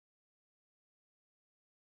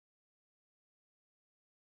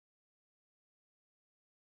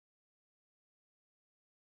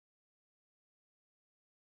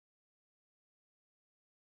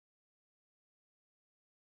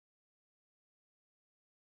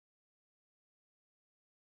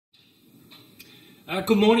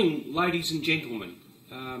Good morning, ladies and gentlemen.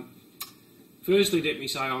 Firstly, let me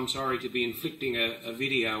say I'm sorry to be inflicting a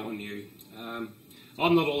video on you.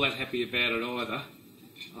 I'm not all that happy about it either.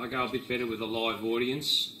 I go a bit better with a live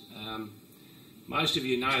audience. Most of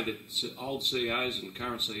you know that old CEOs and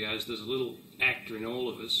current CEOs, there's a little actor in all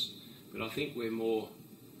of us, but I think we're more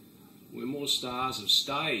stars of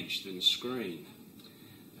stage than screen.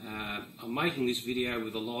 I'm making this video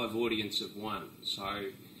with a live audience of one, so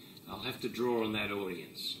I'll have to draw on that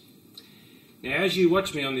audience. Now, as you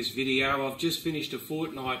watch me on this video, I've just finished a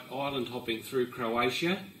fortnight island hopping through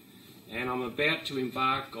Croatia, and I'm about to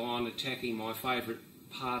embark on attacking my favourite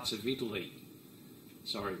parts of Italy.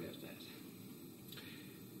 Sorry about that.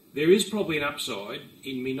 There is probably an upside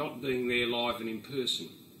in me not being there live and in person,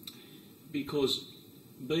 because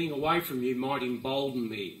being away from you might embolden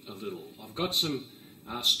me a little. I've got some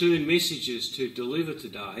stern messages to deliver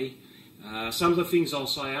today. Some of the things I'll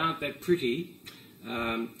say aren't that pretty,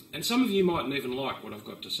 and some of you mightn't even like what I've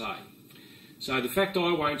got to say. So the fact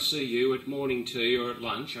I won't see you at morning tea or at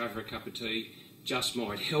lunch over a cup of tea just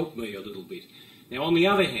might help me a little bit. Now, on the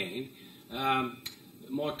other hand,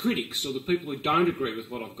 my critics, or the people who don't agree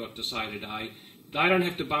with what I've got to say today, they don't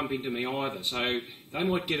have to bump into me either, so they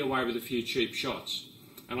might get away with a few cheap shots.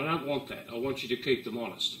 And I don't want that. I want you to keep them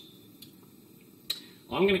honest.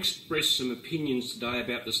 I'm going to express some opinions today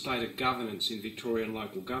about the state of governance in Victorian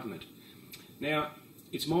local government. Now,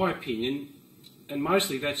 it's my opinion, and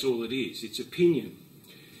mostly that's all it is. It's opinion.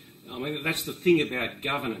 I mean, that's the thing about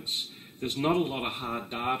governance. There's not a lot of hard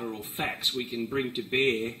data or facts we can bring to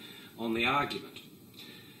bear on the argument.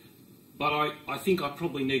 But I think I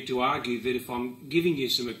probably need to argue that if I'm giving you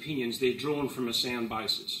some opinions, they're drawn from a sound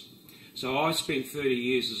basis. So I spent 30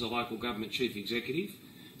 years as a local government chief executive.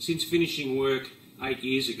 Since finishing work 8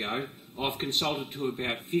 years ago, I've consulted to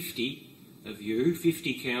about 50 of you,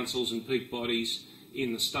 50 councils and peak bodies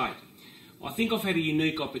in the state. I think I've had a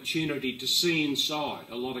unique opportunity to see inside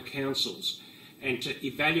a lot of councils and to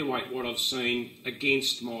evaluate what I've seen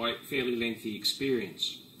against my fairly lengthy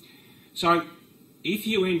experience. So if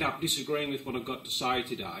you end up disagreeing with what I've got to say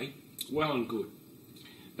today, well and good.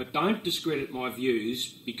 But don't discredit my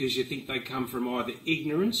views because you think they come from either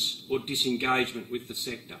ignorance or disengagement with the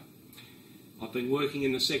sector. I've been working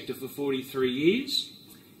in the sector for 43 years,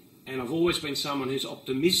 and I've always been someone who's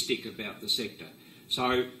optimistic about the sector.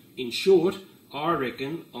 So, in short, I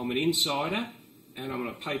reckon I'm an insider and I'm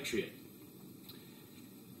a patriot.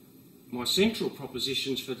 My central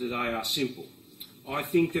propositions for today are simple. I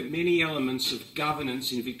think that many elements of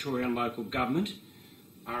governance in Victorian local government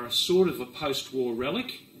are a sort of a post-war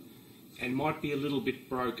relic and might be a little bit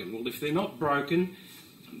broken. Well, if they're not broken,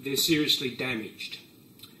 they're seriously damaged.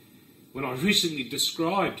 When I recently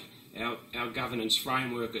described our governance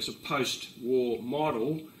framework as a post-war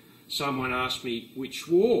model, someone asked me, which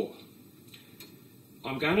war?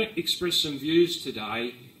 I'm going to express some views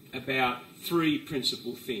today about three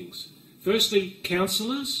principal things. Firstly,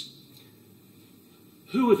 councillors.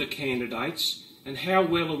 Who are the candidates and how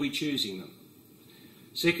well are we choosing them?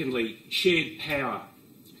 Secondly, shared power.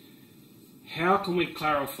 How can we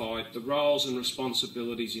clarify the roles and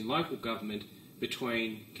responsibilities in local government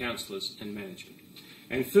between councillors and management?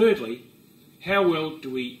 And thirdly, how well do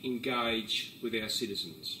we engage with our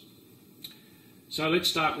citizens? So let's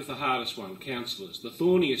start with the hardest one, councillors, the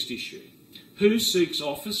thorniest issue. Who seeks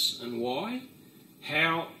office and why?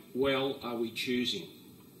 How well are we choosing?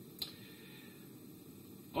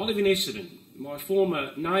 I live in Essendon. My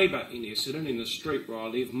former neighbour in Essendon, in the street where I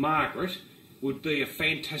live, Margaret, would be a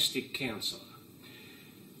fantastic councillor.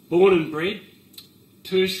 Born and bred,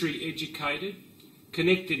 tertiary educated,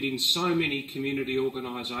 connected in so many community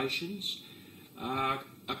organisations, a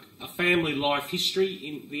family life history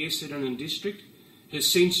in the Essendon district. Her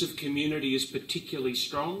sense of community is particularly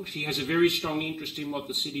strong. She has a very strong interest in what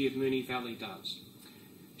the city of Moonee Valley does.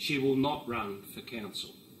 She will not run for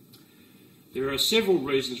council. There are several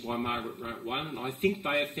reasons why Margaret won't run, and I think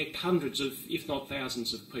they affect hundreds of, if not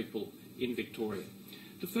thousands of people in Victoria.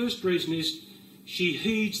 The first reason is she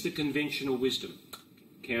heeds the conventional wisdom.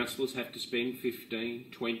 Councillors have to spend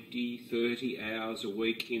 15, 20, 30 hours a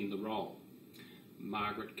week in the role.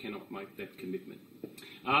 Margaret cannot make that commitment.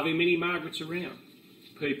 Are there many Margarets around?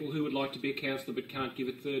 People who would like to be a councillor but can't give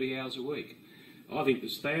it 30 hours a week? I think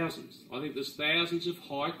there's thousands. I think there's thousands of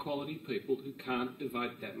high-quality people who can't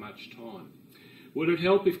devote that much time. Would it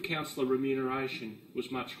help if councillor remuneration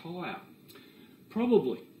was much higher?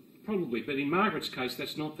 Probably, but in Margaret's case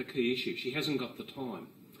that's not the key issue. She hasn't got the time.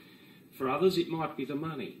 For others it might be the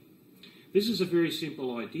money. This is a very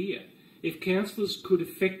simple idea. If councillors could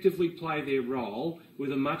effectively play their role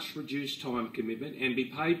with a much reduced time commitment and be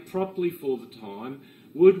paid properly for the time,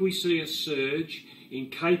 would we see a surge in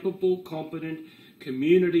capable, competent,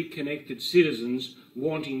 community-connected citizens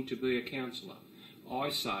wanting to be a councillor? I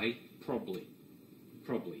say probably.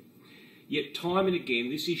 Probably. Yet time and again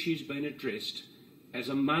this issue's been addressed as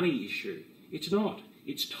a money issue. It's not.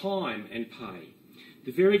 It's time and pay.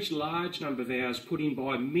 The very large number of hours put in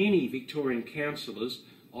by many Victorian councillors,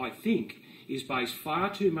 I think, is based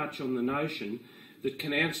far too much on the notion that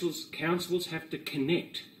councillors have to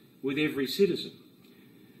connect with every citizen.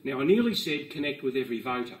 Now, I nearly said connect with every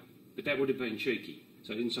voter, but that would have been cheeky,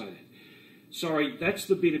 so I didn't say that. Sorry, that's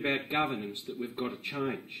the bit about governance that we've got to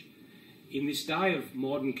change. In this day of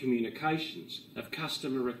modern communications, of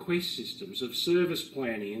customer request systems, of service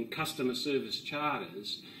planning and customer service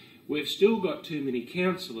charters, we've still got too many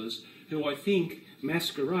councillors who I think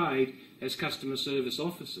masquerade as customer service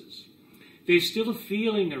officers. There's still a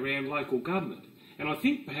feeling around local government, and I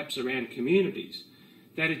think perhaps around communities,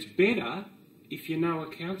 that it's better if you know a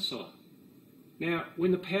councillor. Now,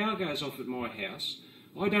 when the power goes off at my house,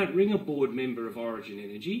 I don't ring a board member of Origin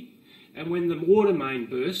Energy, and when the water main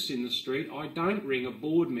bursts in the street, I don't ring a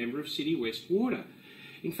board member of City West Water.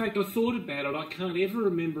 In fact, I thought about it, I can't ever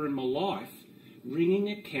remember in my life ringing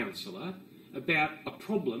a councillor about a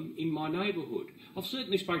problem in my neighbourhood. I've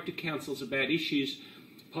certainly spoke to councillors about issues,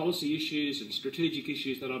 policy issues and strategic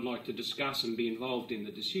issues that I'd like to discuss and be involved in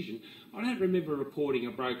the decision. I don't remember reporting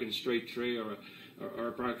a broken street tree or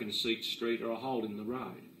a broken seat street or a hole in the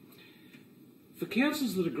road. For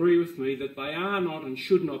councillors that agree with me that they are not and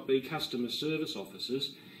should not be customer service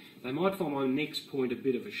officers, they might find my next point a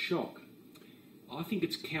bit of a shock. I think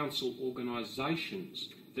it's council organisations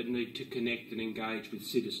that need to connect and engage with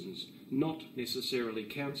citizens, not necessarily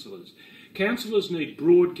councillors. Councillors need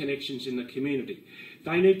broad connections in the community.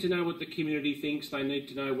 They need to know what the community thinks, they need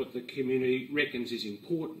to know what the community reckons is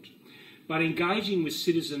important. But engaging with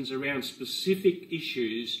citizens around specific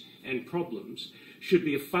issues and problems should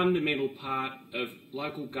be a fundamental part of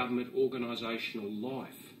local government organisational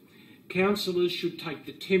life. Councillors should take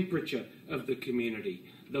the temperature of the community,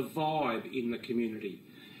 the vibe in the community.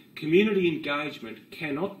 Community engagement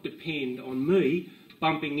cannot depend on me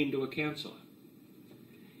bumping into a councillor.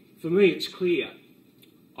 For me, it's clear.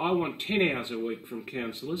 I want 10 hours a week from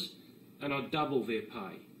councillors and I double their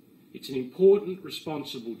pay. It's an important,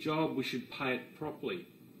 responsible job. We should pay it properly.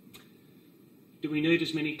 Do we need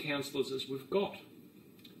as many councillors as we've got?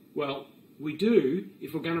 Well, we do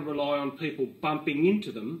if we're going to rely on people bumping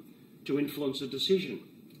into them to influence a decision.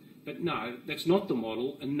 But no, that's not the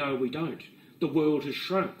model, and no, we don't. The world has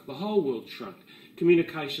shrunk. The whole world shrunk.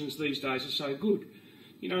 Communications these days are so good.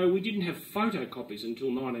 You know, we didn't have photocopies until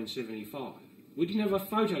 1975. We didn't have a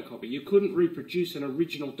photocopy. You couldn't reproduce an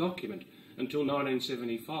original document until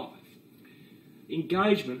 1975.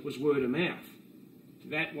 Engagement was word of mouth.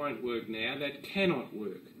 That won't work now. That cannot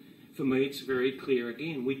work. For me, it's very clear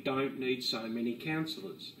again. We don't need so many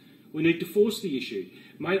councillors. We need to force the issue.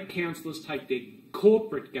 Make councillors take their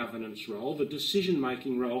corporate governance role, the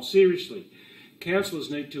decision-making role, seriously. Councillors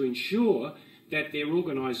need to ensure that their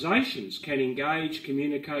organisations can engage,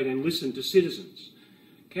 communicate and listen to citizens.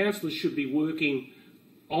 Councillors should be working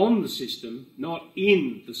on the system, not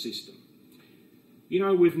in the system. You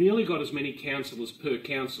know, we've nearly got as many councillors per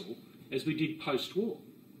council as we did post-war.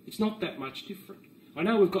 It's not that much different. I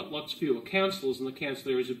know we've got lots fewer councillors and the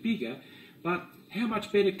council areas are bigger, but how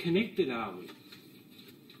much better connected are we?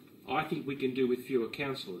 I think we can do with fewer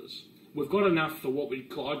councillors. We've got enough for what I'd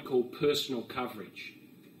call personal coverage.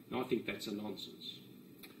 And I think that's a nonsense.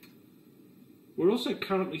 We're also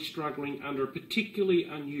currently struggling under a particularly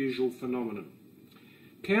unusual phenomenon.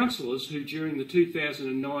 Councillors who during the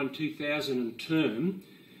 2009-2000 term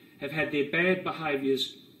have had their bad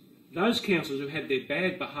behaviours, those councillors who had their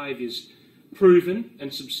bad behaviours proven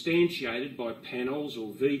and substantiated by panels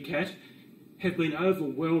or VCAT have been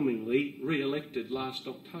overwhelmingly re-elected last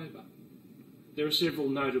October. There are several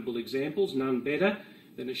notable examples, none better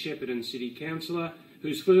than a Shepparton City Councillor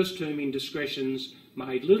whose first term indiscretions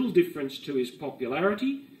made little difference to his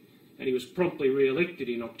popularity, and he was promptly re-elected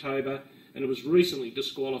in October and was recently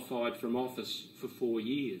disqualified from office for 4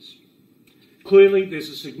 years. Clearly, there's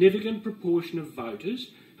a significant proportion of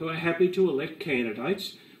voters who are happy to elect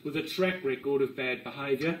candidates with a track record of bad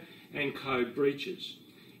behaviour and code breaches.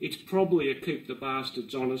 It's probably a keep the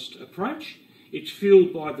bastards honest approach. It's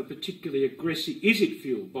fuelled by the particularly aggressive, is it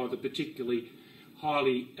fuelled by the particularly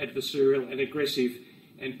highly adversarial and aggressive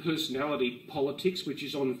and personality politics which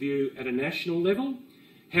is on view at a national level?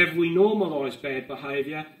 Have we normalised bad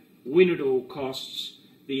behaviour, win at all costs,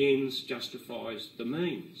 the ends justifies the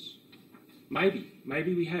means?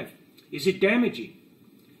 Maybe we have. Is it damaging?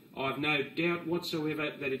 I've no doubt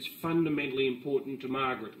whatsoever that it's fundamentally important to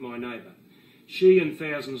Margaret, my neighbour. She and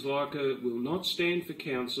thousands like her will not stand for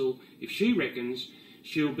council if she reckons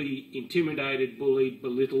she'll be intimidated, bullied,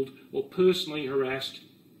 belittled or personally harassed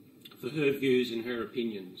for her views and her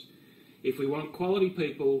opinions. If we want quality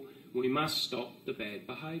people, we must stop the bad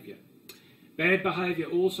behaviour. Bad behaviour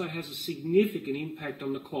also has a significant impact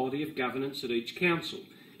on the quality of governance at each council.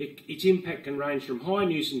 Its impact can range from high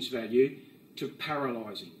nuisance value to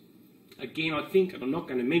paralysing. Again, I think, and I'm not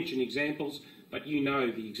going to mention examples, but you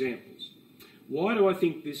know the examples. Why do I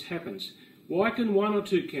think this happens? Why can one or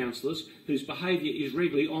two councillors whose behaviour is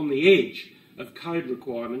regularly on the edge of code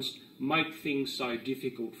requirements make things so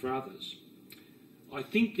difficult for others? I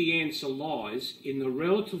think the answer lies in the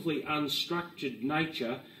relatively unstructured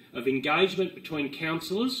nature of engagement between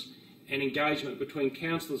councillors and engagement between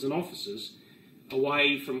councillors and officers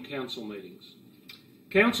away from council meetings.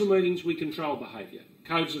 Council meetings, we control behaviour,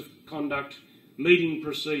 codes of conduct, meeting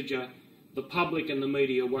procedure, the public and the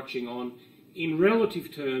media watching on. In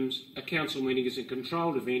relative terms, a council meeting is a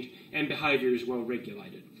controlled event and behaviour is well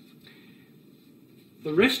regulated.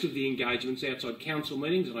 The rest of the engagements outside council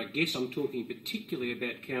meetings, and I guess I'm talking particularly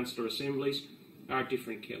about councillor assemblies, are a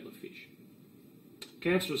different kettle of fish.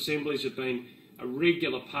 Council assemblies have been a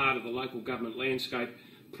regular part of the local government landscape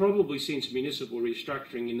probably since municipal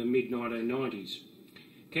restructuring in the mid-1990s.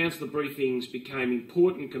 Councillor briefings became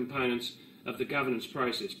important components of the governance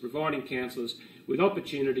process, providing councillors with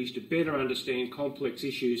opportunities to better understand complex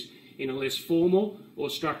issues in a less formal or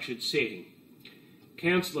structured setting.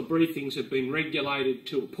 Councillor briefings have been regulated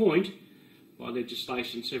to a point by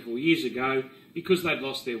legislation several years ago because they'd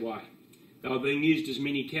lost their way. They were being used as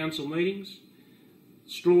mini council meetings,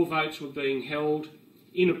 straw votes were being held,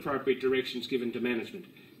 inappropriate directions given to management.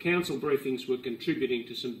 Council briefings were contributing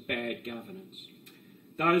to some bad governance.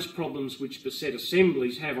 Those problems which beset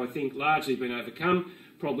assemblies have, I think, largely been overcome,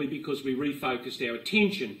 probably because we refocused our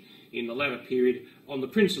attention in the latter period on the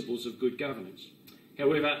principles of good governance.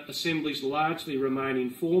 However, assemblies largely remain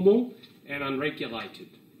informal and unregulated.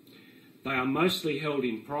 They are mostly held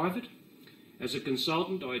in private. As a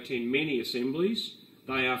consultant, I attend many assemblies.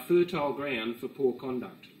 They are fertile ground for poor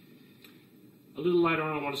conduct. A little later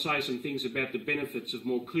on, I want to say some things about the benefits of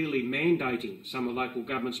more clearly mandating some of local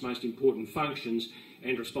government's most important functions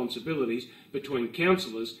and responsibilities between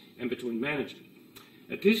councillors and between management.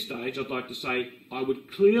 At this stage, I'd like to say I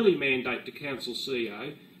would clearly mandate the council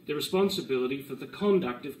CEO the responsibility for the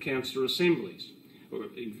conduct of councillor assemblies, or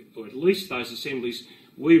at least those assemblies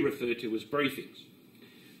we refer to as briefings.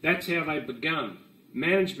 That's how they begun,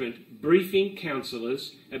 management briefing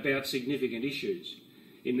councillors about significant issues.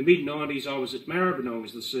 In the mid-90s, I was at Maribyrnong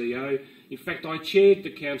as the CEO. In fact, I chaired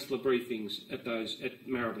the councillor briefings at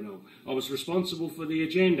Maribyrnong. I was responsible for the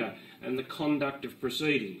agenda and the conduct of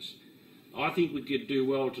proceedings. I think we could do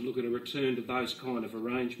well to look at a return to those kind of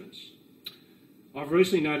arrangements. I've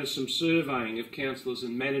recently noticed some surveying of councillors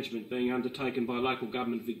and management being undertaken by Local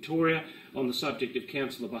Government Victoria on the subject of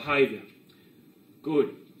councillor behaviour.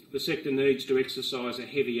 Good. The sector needs to exercise a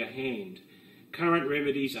heavier hand. Current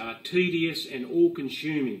remedies are tedious and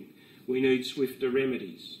all-consuming. We need swifter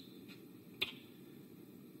remedies.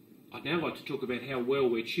 I'd now like to talk about how well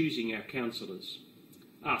we're choosing our councillors.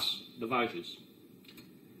 Us, the voters.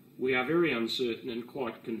 We are very uncertain and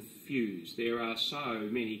quite confused. There are so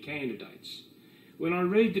many candidates. When I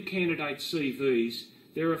read the candidates' CVs,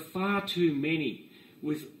 there are far too many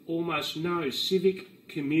with almost no civic,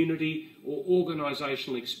 community or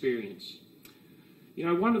organisational experience. You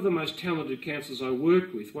know, one of the most talented councillors I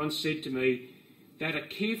worked with once said to me that a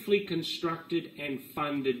carefully constructed and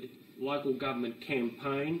funded local government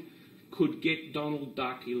campaign could get Donald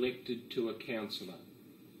Duck elected to a councillor.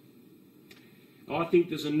 I think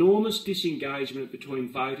there's enormous disengagement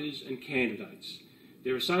between voters and candidates.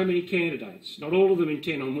 There are so many candidates, not all of them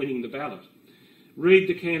intent on winning the ballot. Read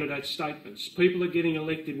the candidates' statements. People are getting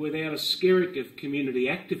elected without a skerrick of community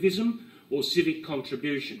activism or civic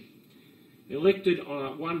contribution. Elected on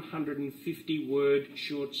a 150-word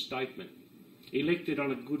short statement. Elected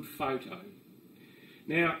on a good photo.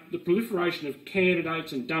 Now, the proliferation of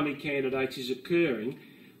candidates and dummy candidates is occurring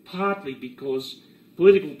partly because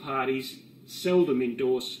political parties seldom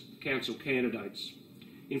endorse council candidates.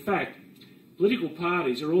 In fact, political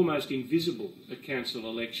parties are almost invisible at council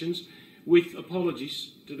elections, with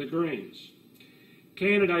apologies to the Greens.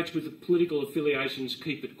 Candidates with political affiliations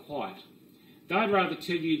keep it quiet. They'd rather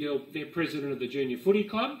tell you they're president of the junior footy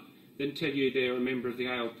club than tell you they're a member of the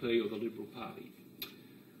ALP or the Liberal Party.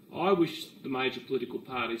 I wish the major political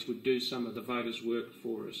parties would do some of the voters' work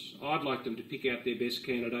for us. I'd like them to pick out their best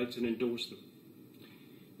candidates and endorse them.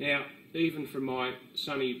 Now, even from my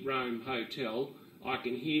sunny Rome hotel, I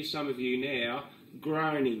can hear some of you now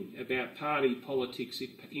groaning about party politics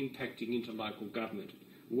impacting into local government.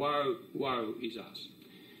 Woe, woe is us.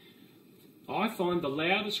 I find the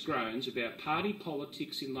loudest groans about party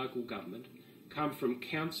politics in local government come from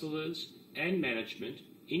councillors and management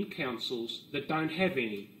in councils that don't have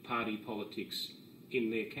any party politics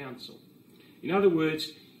in their council. In other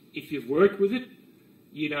words, if you've worked with it,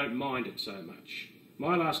 you don't mind it so much.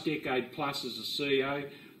 My last decade plus as a CEO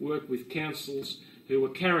worked with councils who were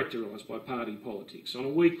characterised by party politics on a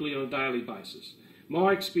weekly or a daily basis.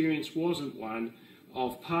 My experience wasn't one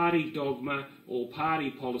of party dogma or party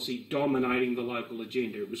policy dominating the local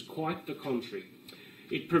agenda. It was quite the contrary.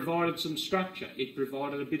 It provided some structure. It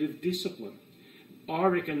provided a bit of discipline. I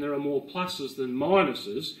reckon there are more pluses than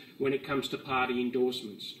minuses when it comes to party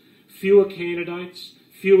endorsements. Fewer candidates,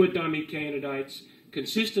 fewer dummy candidates,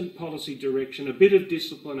 consistent policy direction, a bit of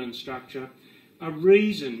discipline and structure, a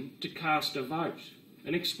reason to cast a vote,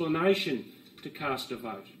 an explanation to cast a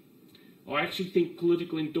vote. I actually think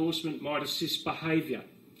political endorsement might assist behaviour.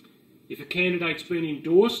 If a candidate's been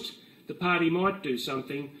endorsed, the party might do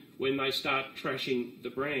something when they start trashing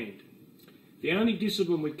the brand. The only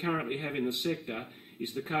discipline we currently have in the sector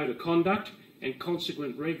is the Code of Conduct and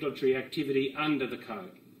consequent regulatory activity under the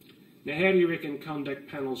Code. Now, how do you reckon conduct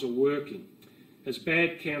panels are working? Has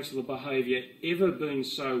bad councillor behaviour ever been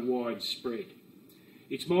so widespread?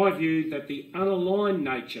 It's my view that the unaligned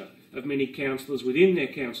nature of many councillors within their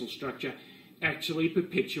council structure actually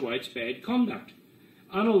perpetuates bad conduct.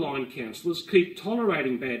 Unaligned councillors keep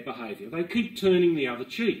tolerating bad behaviour. They keep turning the other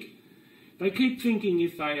cheek. They keep thinking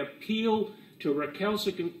if they appeal to a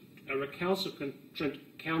recalcitrant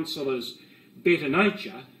councillor's better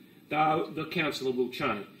nature, the councillor will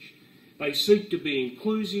change. They seek to be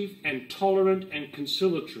inclusive and tolerant and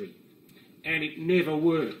conciliatory, and it never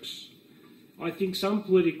works. I think some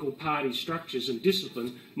political party structures and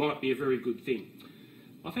discipline might be a very good thing.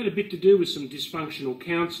 I've had a bit to do with some dysfunctional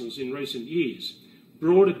councils in recent years,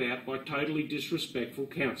 brought about by totally disrespectful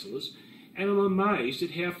councillors, and I'm amazed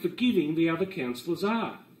at how forgiving the other councillors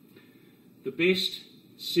are. The best,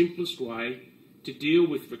 simplest way to deal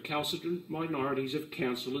with recalcitrant minorities of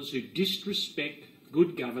councillors who disrespect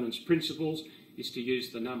good governance principles is to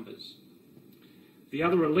use the numbers. The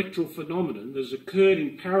other electoral phenomenon that has occurred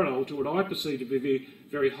in parallel to what I perceive to be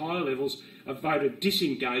very high levels of voter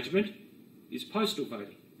disengagement is postal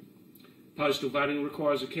voting. Postal voting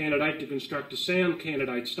requires a candidate to construct a sound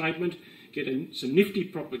candidate statement, get some nifty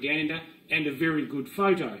propaganda and a very good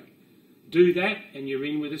photo. Do that and you're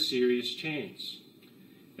in with a serious chance.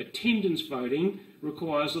 Attendance voting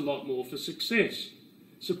requires a lot more for success.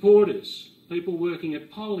 Supporters, people working at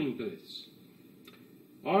polling booths.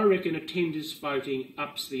 I reckon attendance voting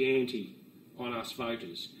ups the ante on us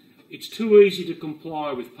voters. It's too easy to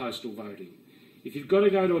comply with postal voting. If you've got to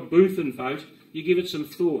go to a booth and vote, you give it some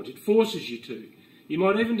thought. It forces you to. You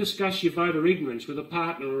might even discuss your voter ignorance with a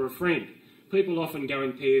partner or a friend. People often go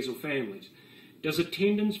in pairs or families. Does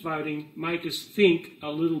attendance voting make us think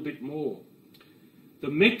a little bit more? The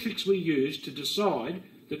metrics we use to decide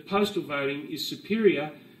that postal voting is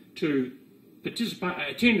superior to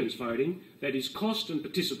attendance voting, that is cost and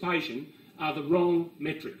participation, are the wrong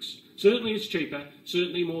metrics. Certainly it's cheaper,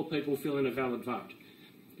 certainly more people fill in a valid vote.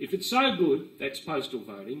 If it's so good, that's postal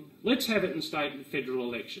voting, let's have it in state and federal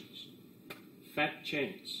elections. Fat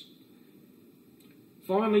chance.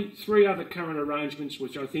 Finally, 3 other current arrangements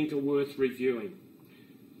which I think are worth reviewing.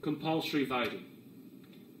 Compulsory voting.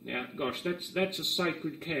 Now, gosh, that's a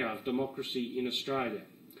sacred cow of democracy in Australia.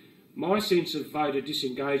 My sense of voter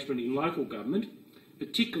disengagement in local government,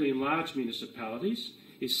 particularly in large municipalities,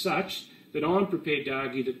 is such that I'm prepared to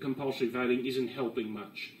argue that compulsory voting isn't helping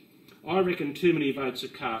much. I reckon too many votes are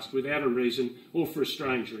cast without a reason or for a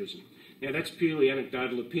strange reason. Now, that's purely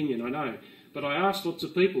anecdotal opinion, I know, but I asked lots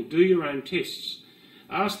of people, do your own tests.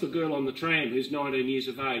 Ask the girl on the tram who's 19 years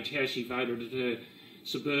of age how she voted at her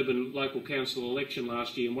suburban local council election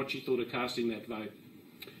last year and what she thought of casting that vote.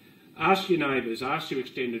 Ask your neighbours, ask your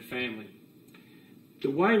extended family. The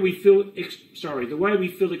way we fill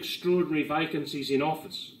extraordinary vacancies in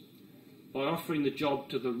office, by offering the job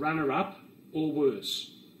to the runner-up, or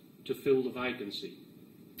worse, to fill the vacancy.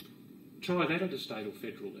 Try that at a state or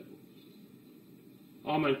federal level.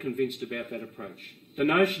 I'm unconvinced about that approach. The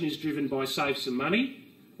notion is driven by save some money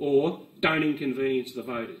or don't inconvenience the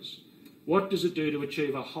voters. What does it do to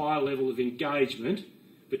achieve a higher level of engagement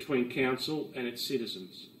between council and its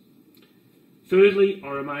citizens? Thirdly, I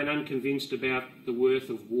remain unconvinced about the worth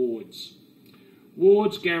of wards.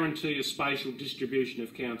 Wards guarantee a spatial distribution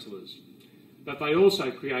of councillors, but they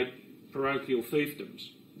also create parochial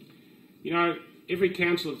fiefdoms. You know, every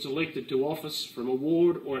councillor that's elected to office from a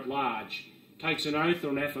ward or at large takes an oath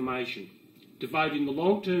or an affirmation to vote in the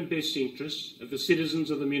long-term best interests of the citizens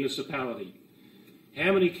of the municipality.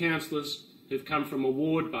 How many councillors have come from a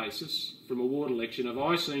ward basis, from a ward election, have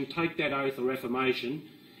I seen take that oath or affirmation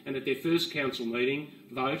and at their first council meeting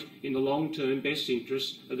vote in the long-term best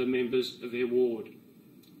interests of the members of their ward?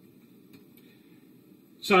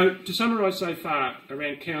 So, to summarise so far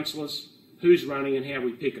around councillors, who's running and how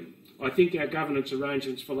we pick them. I think our governance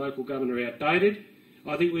arrangements for local government are outdated.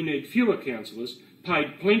 I think we need fewer councillors,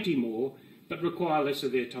 paid plenty more, but require less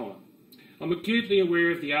of their time. I'm acutely aware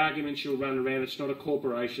of the arguments you'll run around. It's not a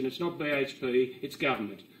corporation, it's not BHP, it's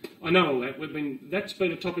government. I know all that. That's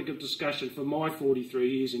been a topic of discussion for my 43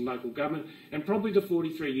 years in local government and probably the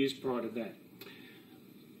 43 years prior to that.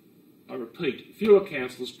 I repeat, fewer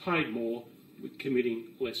councillors, paid more, with committing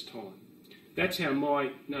less time. That's how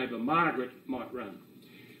my neighbour Margaret might run.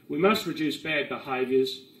 We must reduce bad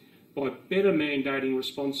behaviours by better mandating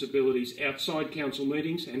responsibilities outside council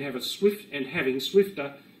meetings and having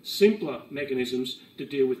swifter, simpler mechanisms to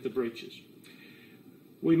deal with the breaches.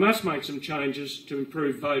 We must make some changes to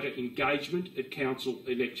improve voter engagement at council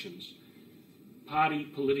elections. Party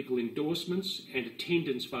political endorsements and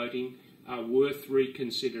attendance voting are worth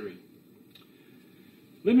reconsidering.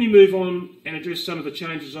 Let me move on and address some of the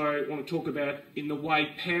changes I want to talk about in the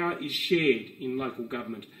way power is shared in local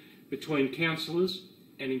government between councillors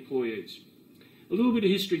and employees. A little bit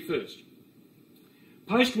of history first.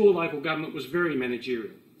 Post-war local government was very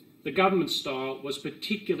managerial. The government style was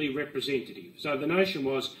particularly representative. So the notion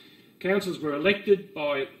was councillors were elected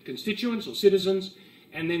by constituents or citizens,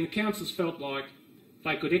 and then the councillors felt like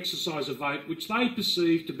they could exercise a vote which they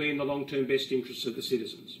perceived to be in the long-term best interests of the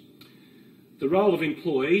citizens. The role of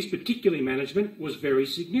employees, particularly management, was very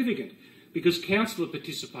significant because councillor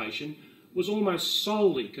participation was almost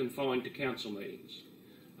solely confined to council meetings.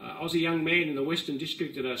 I was a young man in the Western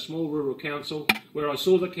District at a small rural council where I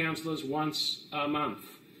saw the councillors once a month.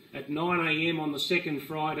 At 9 a.m. on the second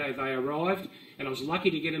Friday they arrived, and I was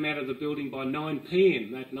lucky to get them out of the building by 9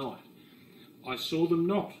 p.m. that night. I saw them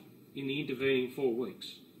not in the intervening 4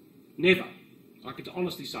 weeks. Never. I could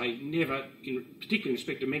honestly say never, in particular in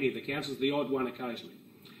respect to many of the councils, the odd one occasionally.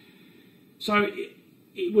 So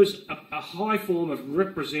it was a high form of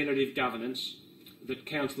representative governance that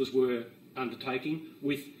councillors were undertaking,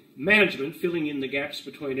 with management filling in the gaps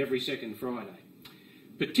between every second Friday.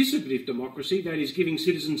 Participative democracy, that is giving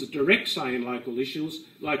citizens a direct say in local issues,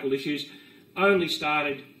 only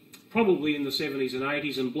started probably in the 70s and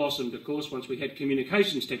 80s and blossomed, of course, once we had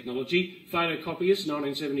communications technology, photocopiers,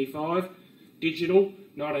 1975, digital,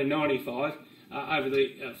 1995, over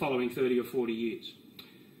the following 30 or 40 years.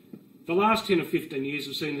 The last 10 or 15 years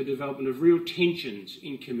have seen the development of real tensions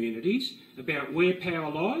in communities about where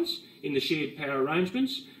power lies in the shared power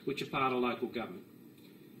arrangements which are part of local government.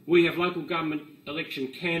 We have local government election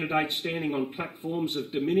candidates standing on platforms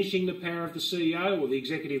of diminishing the power of the CEO or the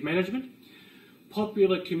executive management.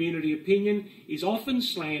 Popular community opinion is often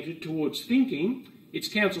slanted towards thinking it's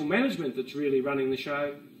council management that's really running the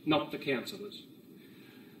show, not the councillors.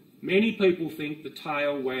 Many people think the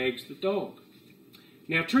tail wags the dog.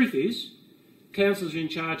 Now, truth is, councillors are in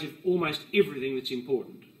charge of almost everything that's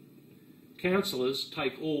important. Councillors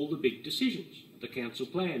take all the big decisions. The council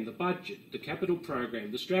plan, the budget, the capital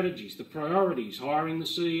program, the strategies, the priorities, hiring the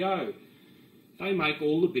CEO. They make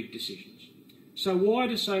all the big decisions. So why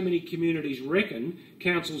do so many communities reckon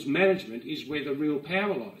council's management is where the real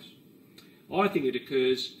power lies? I think it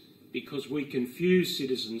occurs because we confuse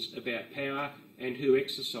citizens about power and who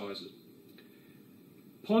exercises it.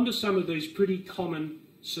 Ponder some of these pretty common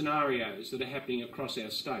scenarios that are happening across our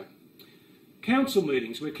state. Council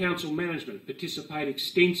meetings where council management participate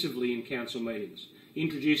extensively in council meetings,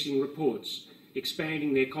 introducing reports,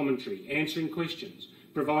 expanding their commentary, answering questions,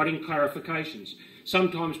 providing clarifications,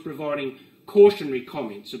 sometimes providing cautionary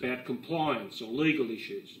comments about compliance or legal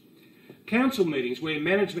issues. Council meetings where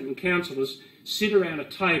management and councillors sit around a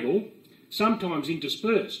table, sometimes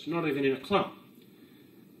interspersed, not even in a clump.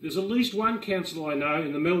 There's at least one council I know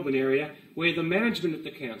in the Melbourne area where the management at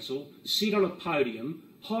the council sit on a podium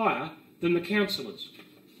higher than the councillors.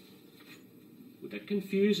 Would that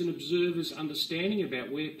confuse an observer's understanding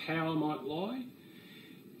about where power might lie?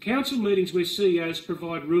 Council meetings where CEOs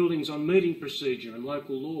provide rulings on meeting procedure and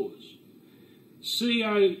local laws.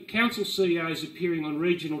 Council CEOs appearing on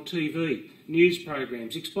regional TV, news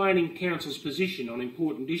programs, explaining council's position on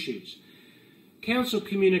important issues. council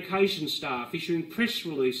communication staff issuing press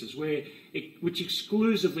releases which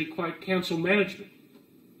exclusively quote council management.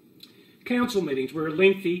 Council meetings where a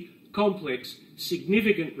lengthy, complex,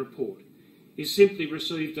 significant report is simply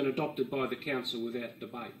received and adopted by the council without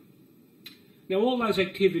debate. Now, all those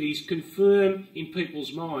activities confirm in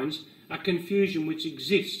people's minds a confusion which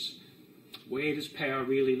exists. Where does power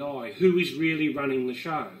really lie? Who is really running the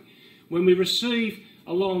show? When we receive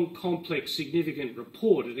a long, complex, significant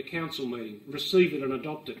report at a council meeting, receive it and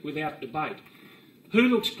adopt it without debate, who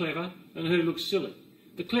looks clever and who looks silly?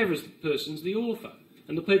 The cleverest person's the author,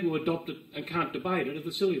 and the people who adopt it and can't debate it are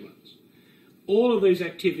the silly ones. All of these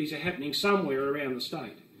activities are happening somewhere around the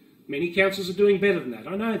state. Many councils are doing better than that,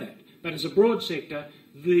 I know that. But as a broad sector,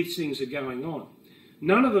 these things are going on.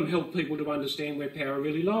 None of them help people to understand where power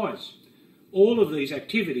really lies. All of these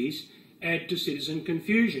activities add to citizen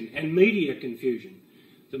confusion and media confusion.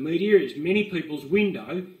 The media is many people's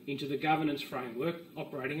window into the governance framework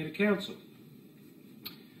operating at a council.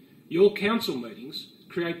 Your council meetings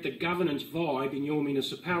create the governance vibe in your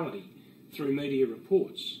municipality through media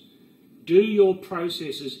reports. Do your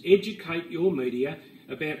processes educate your media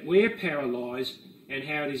about where power lies and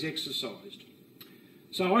how it is exercised?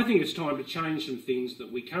 So I think it's time to change some things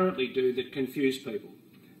that we currently do that confuse people.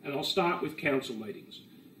 And I'll start with council meetings.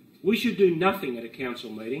 We should do nothing at a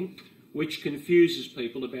council meeting which confuses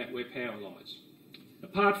people about where power lies.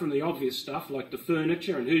 Apart from the obvious stuff like the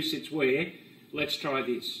furniture and who sits where, let's try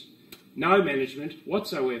this. No management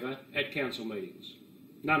whatsoever at council meetings.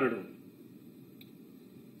 None at all.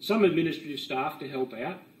 Some administrative staff to help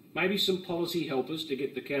out, maybe some policy helpers to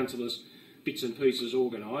get the councillors' bits and pieces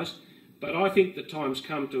organised, but I think the time's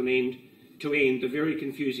come to end the very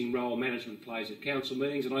confusing role management plays at council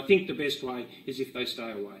meetings, and I think the best way is if they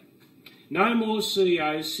stay away. No more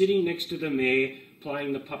CEOs sitting next to the mayor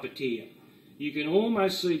playing the puppeteer. You can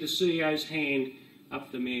almost see the CEO's hand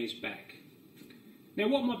up the mayor's back. Now,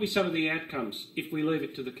 what might be some of the outcomes if we leave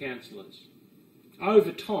it to the councillors?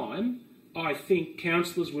 Over time, I think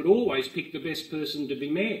councillors would always pick the best person to be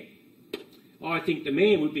mayor. I think the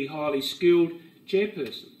mayor would be highly skilled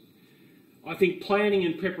chairperson. I think planning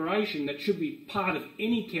and preparation that should be part of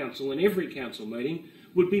any council and every council meeting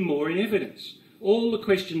would be more in evidence. All the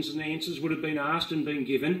questions and answers would have been asked and been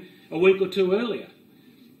given a week or two earlier.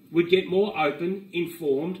 We'd get more open,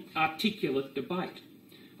 informed, articulate debate.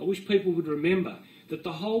 I wish people would remember that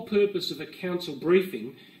the whole purpose of a council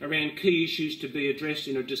briefing around key issues to be addressed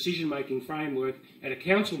in a decision-making framework at a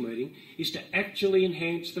council meeting is to actually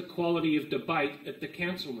enhance the quality of debate at the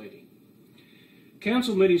council meeting.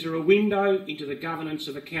 Council meetings are a window into the governance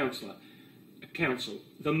of a council.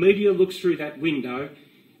 The media looks through that window,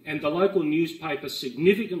 and the local newspaper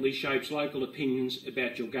significantly shapes local opinions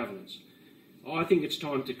about your governance. I think it's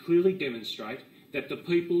time to clearly demonstrate that the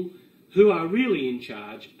people who are really in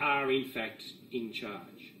charge are in fact in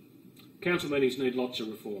charge. Council meetings need lots of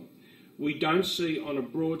reform. We don't see on a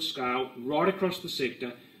broad scale, right across the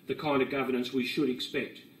sector, the kind of governance we should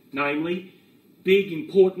expect, namely big,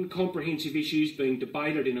 important, comprehensive issues being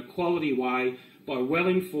debated in a quality way by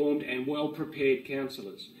well-informed and well-prepared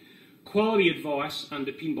councillors. Quality advice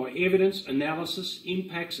underpinned by evidence, analysis,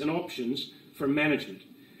 impacts and options from management.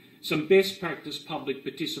 Some best practice public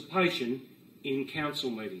participation in council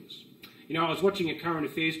meetings. You know, I was watching a current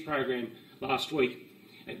affairs program last week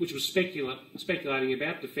which was speculating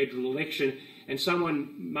about the federal election, and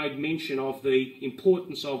someone made mention of the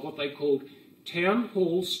importance of what they called town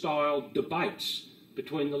hall style debates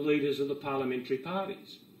between the leaders of the parliamentary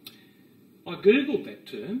parties. I googled that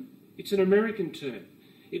term. It's an American term.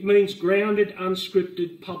 It means grounded,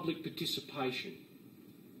 unscripted public participation.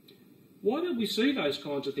 Why don't we see those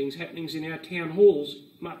kinds of things happening in our town halls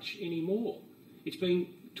much anymore? It's been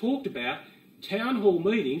talked about, town hall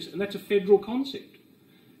meetings, and that's a federal concept.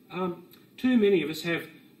 Too many of us have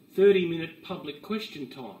 30-minute public question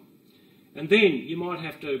time. And then you might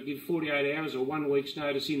have to give 48 hours or 1 week's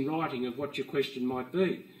notice in writing of what your question might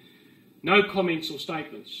be. No comments or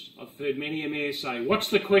statements. I've heard many a mayor say, "What's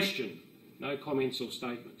the question?" No comments or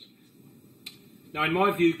statements. Now, in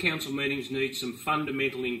my view, council meetings need some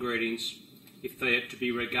fundamental ingredients if they are to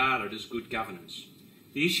be regarded as good governance.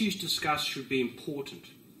 The issues discussed should be important.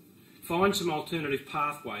 Find some alternative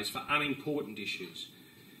pathways for unimportant issues.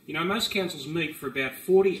 You know, most councils meet for about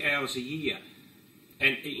 40 hours a year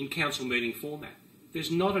and in council meeting format.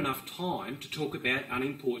 There's not enough time to talk about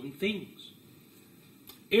unimportant things.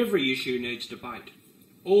 Every issue needs debate.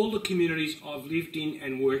 All the communities I've lived in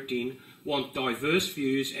and worked in want diverse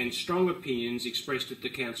views and strong opinions expressed at the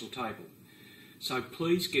council table. So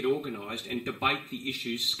please get organised and debate the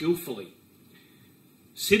issues skillfully.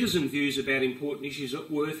 citizen views about important issues are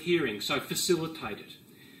worth hearing, so facilitate it.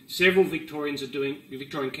 Several Victorian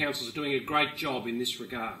councils are doing a great job in this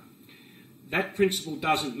regard. That principle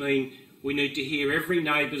doesn't mean we need to hear every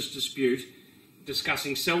neighbour's dispute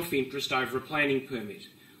discussing self-interest over a planning permit.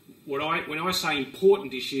 When I say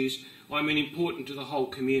important issues, I mean important to the whole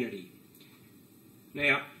community.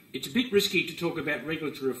 Now, it's a bit risky to talk about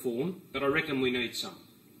regulatory reform, but I reckon we need some.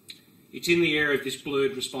 It's in the area of this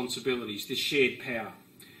blurred responsibilities, this shared power.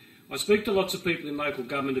 I speak to lots of people in local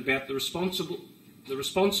government about the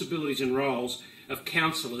responsibilities and roles of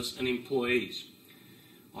councillors and employees.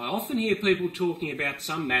 I often hear people talking about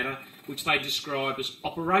some matter which they describe as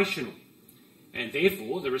operational, and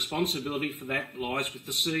therefore the responsibility for that lies with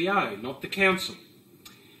the CEO, not the council.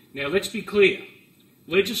 Now let's be clear.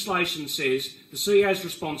 Legislation says the CEO is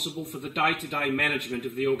responsible for the day-to-day management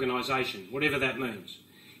of the organisation, whatever that means.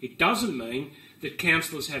 It doesn't mean that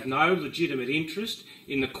councillors have no legitimate interest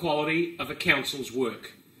in the quality of a council's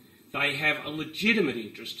work. They have a legitimate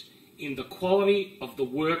interest in the quality of the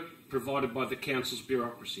work provided by the council's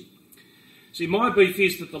bureaucracy. See, my beef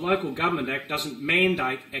is that the Local Government Act doesn't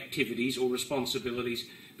mandate activities or responsibilities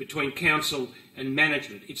between council and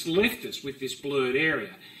management. It's left us with this blurred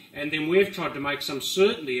area, and then we've tried to make some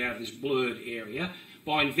certainty out of this blurred area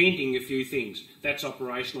by inventing a few things. That's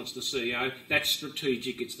operational, it's the CEO. That's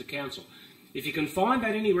strategic, it's the council. If you can find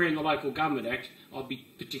that anywhere in the Local Government Act, I'd be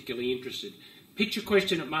particularly interested. Pitch a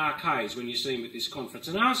question at Mark Hayes when you see him at this conference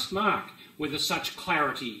and ask Mark whether such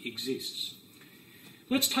clarity exists.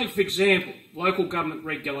 Let's take, for example, local government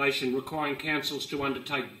regulation requiring councils to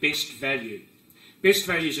undertake best value. Best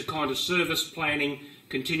value is a kind of service planning,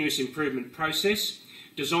 continuous improvement process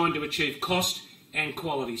designed to achieve cost and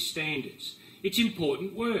quality standards. It's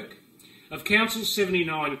important work. Of Victoria's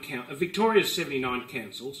 79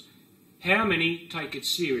 councils, how many take it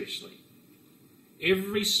seriously?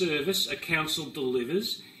 Every service a council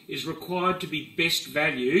delivers is required to be best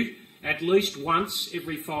valued at least once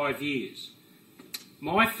every 5 years.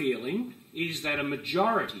 My feeling is that a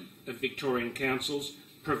majority of Victorian councils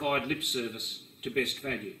provide lip service to best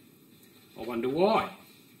value. I wonder why.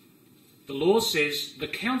 The law says the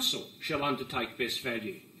council shall undertake best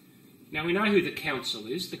value. Now we know who the council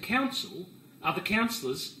is. The council are the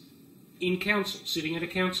councillors in council, sitting at a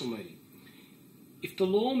council meeting. If the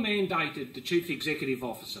law mandated the Chief Executive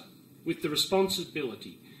Officer with the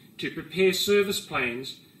responsibility to prepare service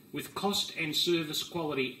plans with cost and service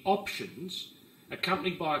quality options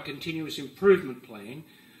accompanied by a continuous improvement plan,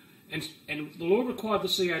 and the law required the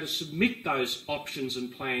CEO to submit those options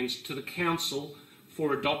and plans to the council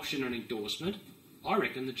for adoption and endorsement, I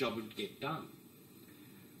reckon the job would get done.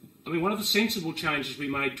 I mean, one of the sensible changes we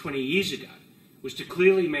made 20 years ago was to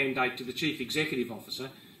clearly mandate to the Chief Executive Officer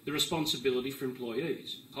the responsibility for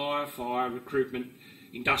employees, hire, fire, recruitment,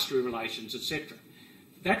 industrial relations, etc.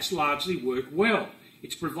 That's largely worked well.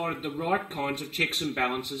 It's provided the right kinds of checks and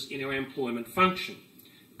balances in our employment function.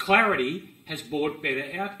 Clarity has brought better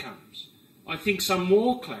outcomes. I think some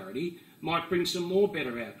more clarity might bring some more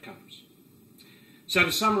better outcomes. So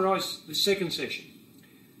to summarise the second session,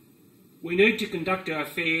 we need to conduct our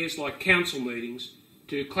affairs like council meetings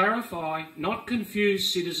to clarify, not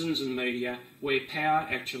confuse citizens and media where power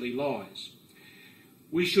actually lies.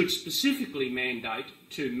 We should specifically mandate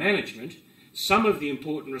to management some of the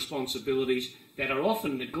important responsibilities that are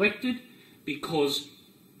often neglected because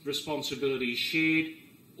responsibility is shared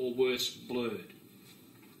or worse, blurred.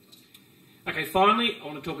 Okay, finally, I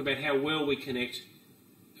want to talk about how well we connect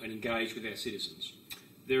and engage with our citizens.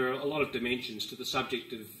 There are a lot of dimensions to the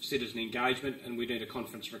subject of citizen engagement, and we need a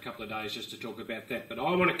conference for a couple of days just to talk about that. But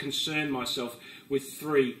I want to concern myself with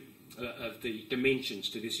three of the dimensions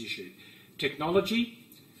to this issue: technology,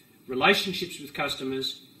 relationships with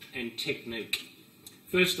customers, and technique.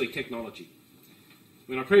 Firstly, technology.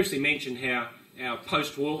 When I previously mentioned how our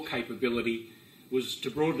post-war capability was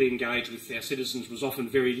to broadly engage with our citizens was often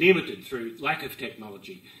very limited through lack of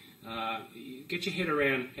technology. Get your head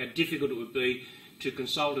around how difficult it would be to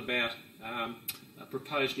consult about a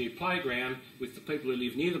proposed new playground with the people who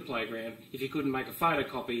live near the playground if you couldn't make a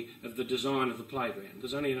photocopy of the design of the playground.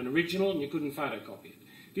 There's only an original and you couldn't photocopy it.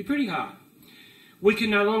 It'd be pretty hard. We can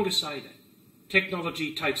no longer say that.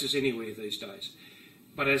 Technology takes us anywhere these days.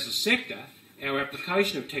 But as a sector, our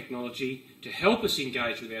application of technology to help us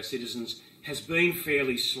engage with our citizens has been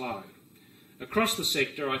fairly slow. Across the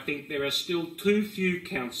sector, I think there are still too few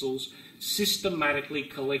councils systematically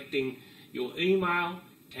collecting your email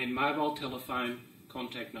and mobile telephone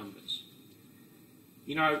contact numbers.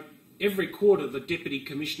 You know, every quarter the Deputy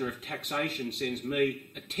Commissioner of Taxation sends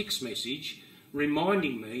me a text message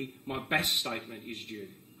reminding me my BAS statement is due.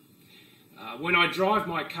 When I drive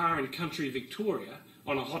my car in country Victoria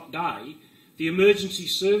on a hot day, the Emergency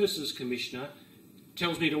Services Commissioner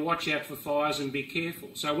tells me to watch out for fires and be careful.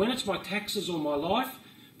 So when it's my taxes or my life,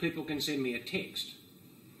 people can send me a text.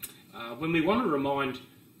 When we want to remind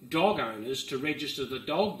dog owners to register the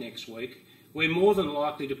dog next week, we're more than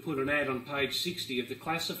likely to put an ad on page 60 of the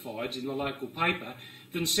classifieds in the local paper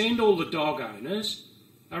than send all the dog owners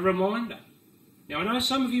a reminder. Now, I know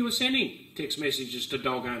some of you are sending text messages to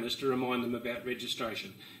dog owners to remind them about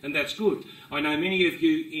registration, and that's good. I know many of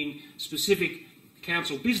you in specific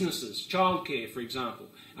council businesses, childcare for example,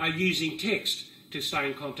 are using text to stay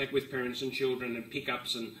in contact with parents and children and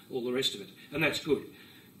pickups and all the rest of it, and that's good.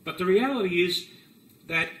 But the reality is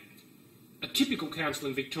that a typical council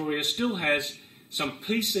in Victoria still has some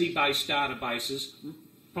PC-based databases,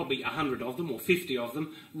 probably 100 of them or 50 of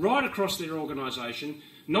them, right across their organisation,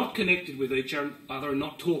 not connected with each other and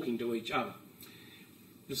not talking to each other.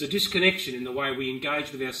 There's a disconnection in the way we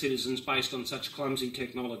engage with our citizens based on such clumsy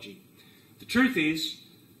technology. The truth is,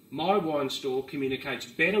 my wine store communicates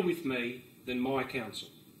better with me than my council.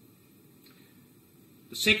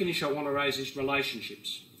 The second issue I want to raise is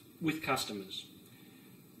relationships with customers.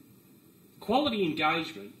 Quality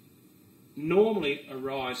engagement normally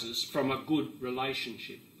arises from a good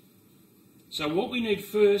relationship. So what we need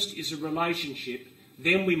first is a relationship,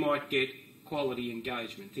 then we might get quality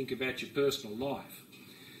engagement. Think about your personal life.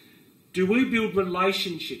 Do we build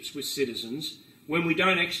relationships with citizens when we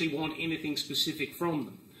don't actually want anything specific from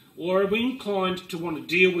them? Or are we inclined to want to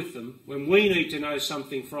deal with them when we need to know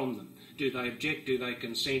something from them? Do they object? Do they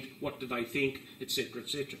consent? What do they think? Etc,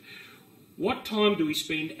 etc. What time do we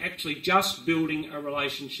spend actually just building a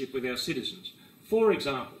relationship with our citizens? For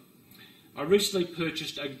example, I recently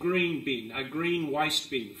purchased a green bin, a green waste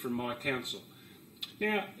bin from my council.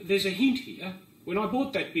 Now, there's a hint here. When I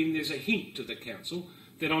bought that bin, there's a hint to the council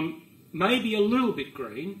that I'm maybe a little bit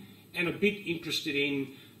green and a bit interested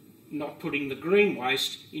in not putting the green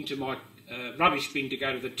waste into my rubbish bin to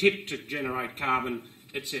go to the tip to generate carbon,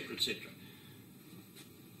 etc, etc.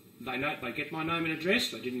 They get my name and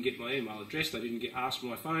address, they didn't get my email address, they didn't ask for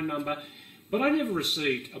my phone number, but I never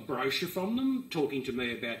received a brochure from them talking to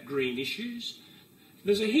me about green issues.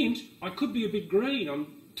 There's a hint, I could be a bit green.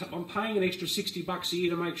 I'm paying an extra $60 a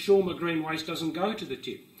year to make sure my green waste doesn't go to the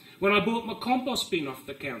tip. When I bought my compost bin off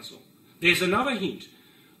the council, there's another hint.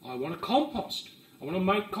 I want to compost. I want to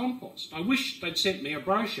make compost. I wish they'd sent me a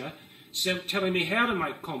brochure telling me how to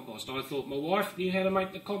make compost. I thought my wife knew how to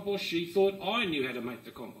make the compost. She thought I knew how to make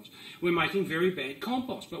the compost. We're making very bad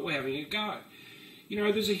compost, but we're having a go. You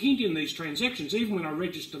know, there's a hint in these transactions. Even when I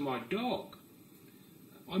register my dog,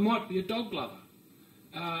 I might be a dog lover.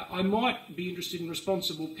 I might be interested in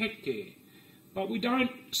responsible pet care. But we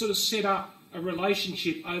don't sort of set up a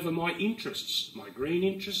relationship over my interests, my green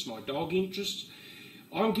interests, my dog interests.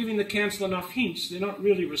 I'm giving the council enough hints. They're not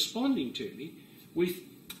really responding to me with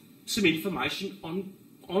some information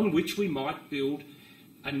on which we might build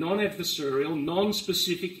a non-adversarial,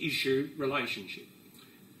 non-specific issue relationship.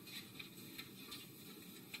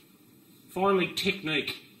 Finally,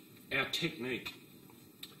 technique. Our technique.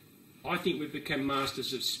 I think we've become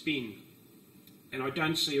masters of spin, and I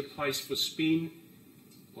don't see a place for spin.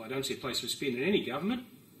 Well, I don't see a place for spin in any government.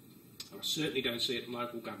 I certainly don't see it in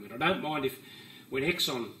local government. I don't mind if when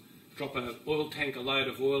Exxon drop an oil tanker load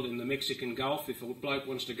of oil in the Mexican Gulf, if a bloke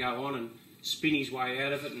wants to go on and spin his way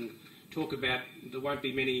out of it and talk about there won't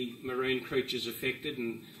be many marine creatures affected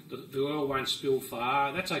and the oil won't spill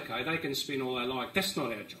far, that's okay. They can spin all they like. That's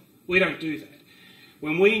not our job. We don't do that.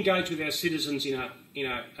 When we engage with our citizens in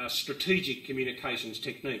a strategic communications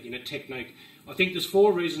technique, I think there's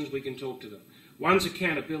 4 reasons we can talk to them. One's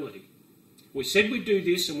accountability. We said we'd do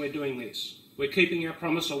this and we're doing this. We're keeping our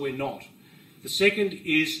promise or we're not. The second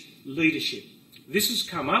is leadership. This has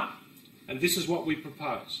come up and this is what we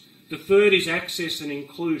propose. The third is access and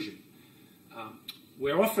inclusion.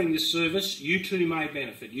 We're offering this service, you too may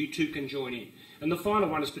benefit, you too can join in. And the final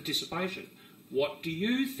one is participation. What do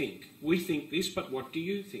you think? We think this, but what do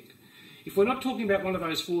you think? If we're not talking about one of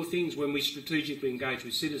those 4 things when we strategically engage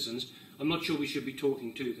with citizens, I'm not sure we should be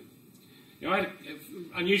talking to them. You know, I had an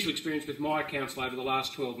unusual experience with my council over the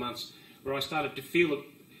last 12 months where I started to feel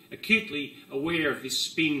acutely aware of this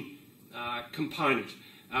spin component.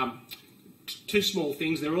 2 small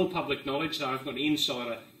things, they're all public knowledge, so I've got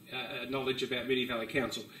insider knowledge about Moonee Valley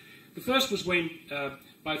Council. The first was when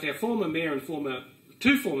both our former mayor and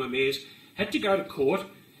 2 former mayors had to go to court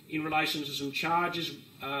in relation to some charges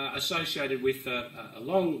associated with a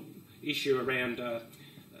long issue around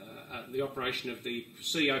the operation of the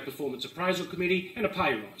CEO Performance Appraisal Committee and a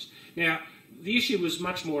pay rise. Now, the issue was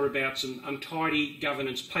much more about some untidy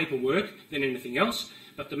governance paperwork than anything else,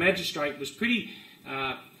 but the magistrate was pretty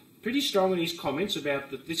strong in his comments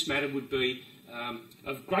about that this matter would be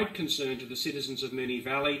of great concern to the citizens of Moonee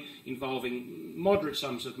Valley, involving moderate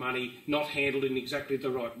sums of money not handled in exactly the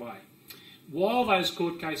right way. While those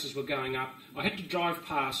court cases were going up, I had to drive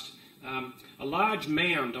past a large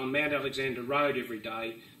mound on Mount Alexander Road every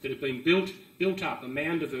day that had been built up, a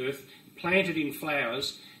mound of earth, planted in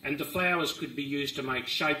flowers, and the flowers could be used to make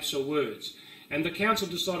shapes or words. And the council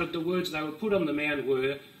decided the words they would put on the mound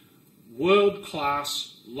were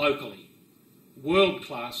world-class locally.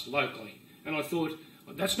 World-class locally. And I thought,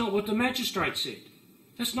 that's not what the magistrate said.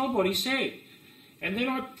 That's not what he said. And then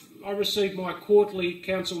I received my quarterly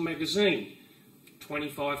council magazine,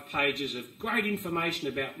 25 pages of great information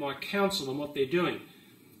about my council and what they're doing.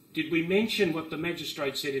 Did we mention what the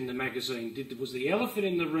magistrate said in the magazine? Was the elephant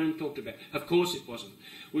in the room talked about? Of course it wasn't.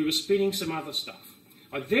 We were spinning some other stuff.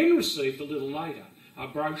 I then received a little later a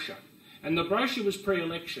brochure, and the brochure was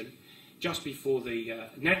pre-election, just before the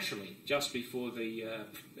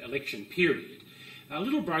election period. A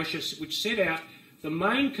little brochure which set out the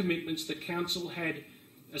main commitments the council had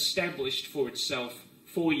established for itself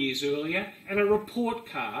 4 years earlier, and a report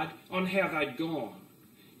card on how they'd gone,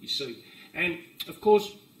 you see. And of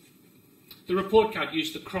course, the report card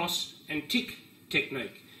used the cross and tick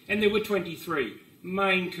technique, and there were 23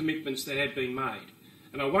 main commitments that had been made.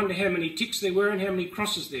 And I wonder how many ticks there were and how many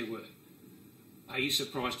crosses there were. Are you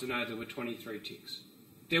surprised to know there were 23 ticks?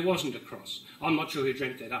 There wasn't a cross. I'm not sure who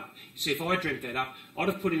dreamt that up. See, if I dreamt that up, I'd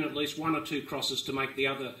have put in at least 1 or 2 crosses to make the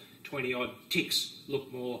other 20-odd ticks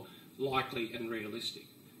look more likely and realistic.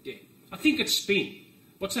 Yeah, I think it's spin.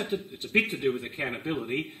 What's that? It's a bit to do with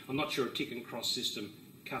accountability. I'm not sure a tick and cross system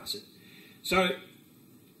cuts it. So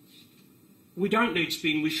we don't need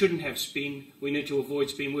spin. We shouldn't have spin. We need to avoid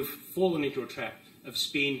spin. We've fallen into a trap of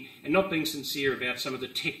spin and not being sincere about some of the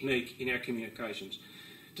technique in our communications.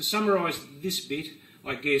 To summarise this bit,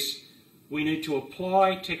 I guess we need to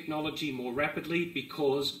apply technology more rapidly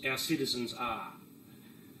because our citizens are.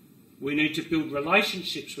 We need to build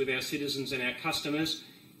relationships with our citizens and our customers,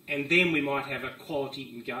 and then we might have a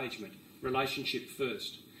quality engagement. Relationship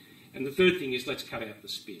first. And the third thing is, let's cut out the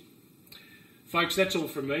spin. Folks, that's all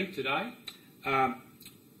from me today.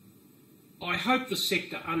 I hope the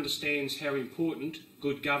sector understands how important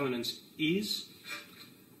good governance is.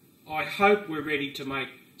 I hope we're ready to make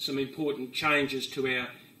some important changes to our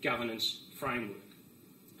governance framework.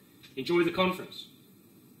 Enjoy the conference.